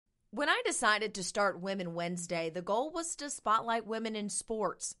When I decided to start Women Wednesday, the goal was to spotlight women in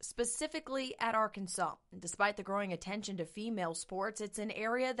sports, specifically at Arkansas. And despite the growing attention to female sports, it's an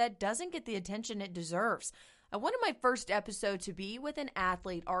area that doesn't get the attention it deserves. I wanted my first episode to be with an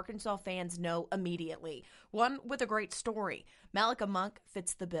athlete Arkansas fans know immediately, one with a great story. Malica Monk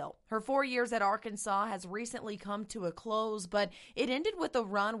fits the bill. Her 4 years at Arkansas has recently come to a close, but it ended with a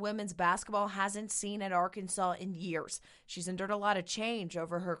run women's basketball hasn't seen at Arkansas in years. She's endured a lot of change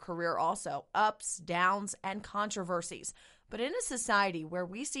over her career also, ups, downs, and controversies. But in a society where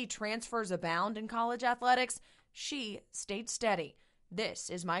we see transfers abound in college athletics, she stayed steady. This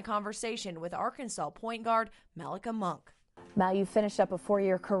is my conversation with Arkansas point guard Malica Monk. Mal, you finished up a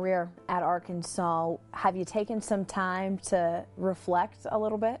 4-year career at Arkansas. Have you taken some time to reflect a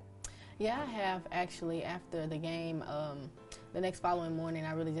little bit? Yeah, I have actually. After the game, the next following morning,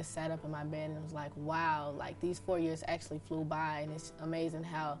 I really just sat up in my bed and was like, wow, like these 4 years actually flew by, and it's amazing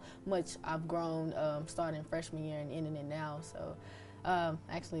how much I've grown starting freshman year and ending it now. So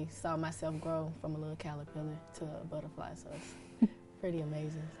actually saw myself grow from a little caterpillar to a butterfly, so it's pretty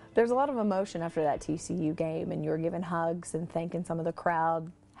amazing. There's a lot of emotion after that TCU game, and you were giving hugs and thanking some of the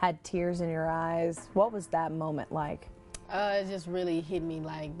crowd, had tears in your eyes. What was that moment like? It just really hit me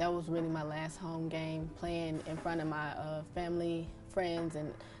like that was really my last home game, playing in front of my family, friends,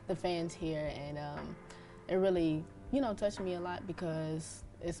 and the fans here, and it really, touched me a lot because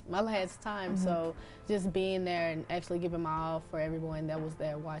it's my last time. Mm-hmm. So just being there and actually giving my all for everyone that was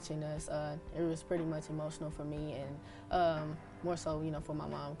there watching us, it was pretty much emotional for me, and more so, for my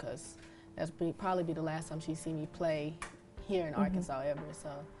mom, because that's probably be the last time she's seen me play here in Arkansas ever.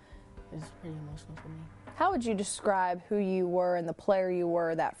 So it's pretty emotional for me. How would you describe who you were and the player you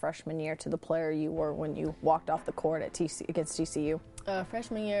were that freshman year to the player you were when you walked off the court at against TCU?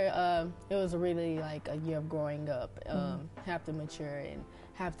 Freshman year, it was really like a year of growing up, have to mature and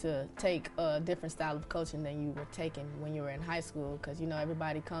have to take a different style of coaching than you were taking when you were in high school, because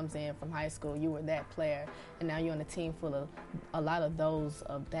everybody comes in from high school, you were that player, and now you're on a team full of a lot of those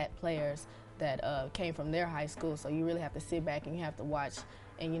that players that came from their high school, so you really have to sit back and you have to watch.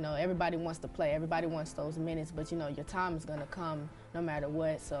 And, everybody wants to play. Everybody wants those minutes. But, your time is going to come no matter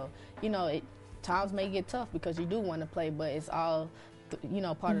what. So, times may get tough because you do want to play, but it's all,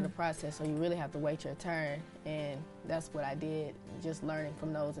 part of the process. So you really have to wait your turn. And that's what I did, just learning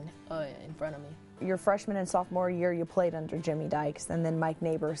from those in front of me. Your freshman and sophomore year, you played under Jimmy Dykes. And then Mike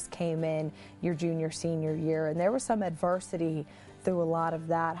Neighbors came in your junior, senior year. And there was some adversity through a lot of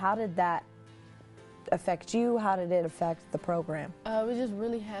that. How did that affect you? How did it affect the program? We just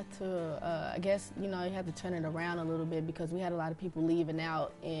really had to, I guess, you had to turn it around a little bit because we had a lot of people leaving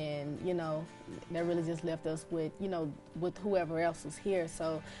out, and, that really just left us with, with whoever else was here.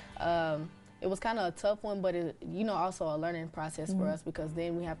 So it was kind of a tough one, but it, also a learning process for us, because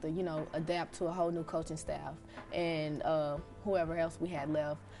then we have to, adapt to a whole new coaching staff and whoever else we had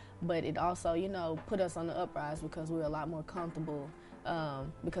left. But it also, put us on the uprise because we were a lot more comfortable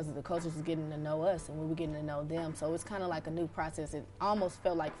because the coaches was getting to know us and we were getting to know them. So it's kind of like a new process. It almost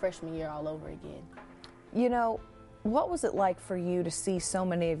felt like freshman year all over again. What was it like for you to see so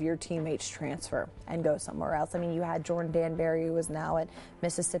many of your teammates transfer and go somewhere else? I mean, you had Jordan Danbury, who is now at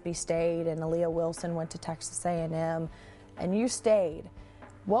Mississippi State, and Aaliyah Wilson went to Texas A&M, and you stayed.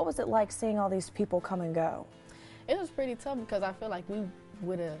 What was it like seeing all these people come and go? It was pretty tough because I feel like we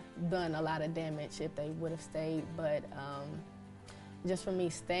would have done a lot of damage if they would have stayed, but just for me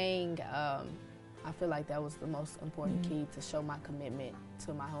staying, I feel like that was the most important key to show my commitment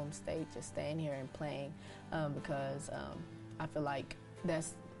to my home state, just staying here and playing, because I feel like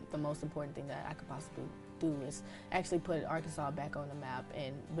that's the most important thing that I could possibly do, is actually put Arkansas back on the map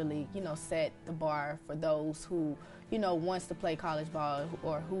and really, set the bar for those who, wants to play college ball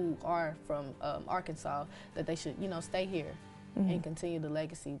or who are from Arkansas, that they should, stay here and continue the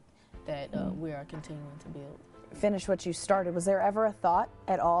legacy that we are continuing to build. Finish what you started. Was there ever a thought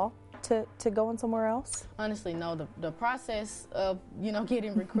at all to going somewhere else? Honestly, no. The process of,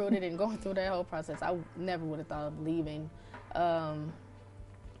 getting recruited and going through that whole process, I never would have thought of leaving. I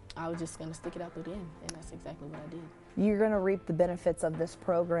was just going to stick it out through the end, and that's exactly what I did. You're going to reap the benefits of this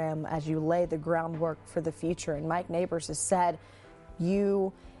program as you lay the groundwork for the future. And Mike Neighbors has said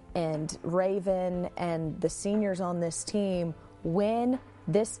you and Raven and the seniors on this team, when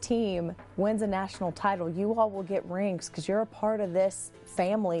this team wins a national title, you all will get rings because you're a part of this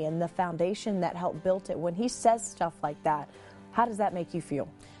family and the foundation that helped build it. When he says stuff like that, how does that make you feel?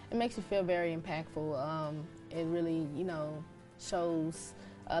 It makes you feel very impactful. It really, shows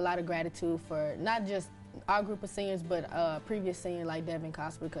a lot of gratitude for not just our group of seniors, but previous senior like Devin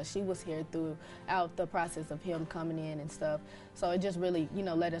Cosper, because she was here throughout the process of him coming in and stuff. So it just really,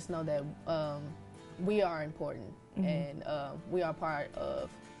 let us know that we are important, and we are part of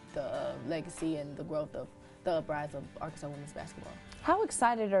the legacy and the growth of the uprise of Arkansas women's basketball. How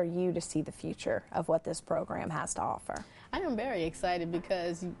excited are you to see the future of what this program has to offer? I am very excited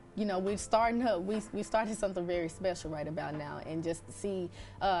because, we're starting up. We started something very special right about now, and just to see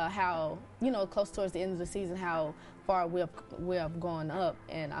how, close towards the end of the season, how far we have gone up,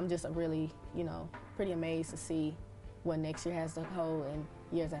 and I'm just really, pretty amazed to see what next year has to hold and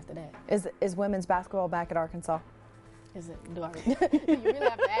years after that. Is women's basketball back at Arkansas? Is it? Do you really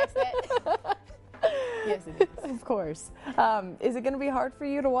have to ask that? Yes, it is. Of course. Is it going to be hard for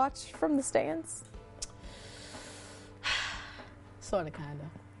you to watch from the stands? Sort of, kind of.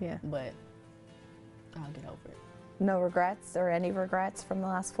 Yeah. But I'll get over it. No regrets or any regrets from the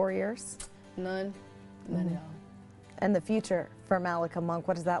last 4 years? None at all. And the future for Malica Monk,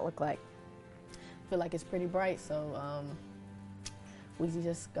 what does that look like? I feel like it's pretty bright, so we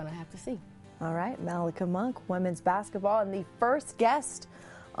just going to have to see. All right, Malica Monk, women's basketball, and the first guest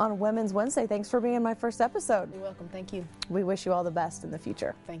on Women's Wednesday. Thanks for being my first episode. You're welcome. Thank you. We wish you all the best in the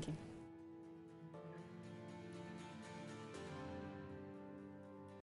future. Thank you.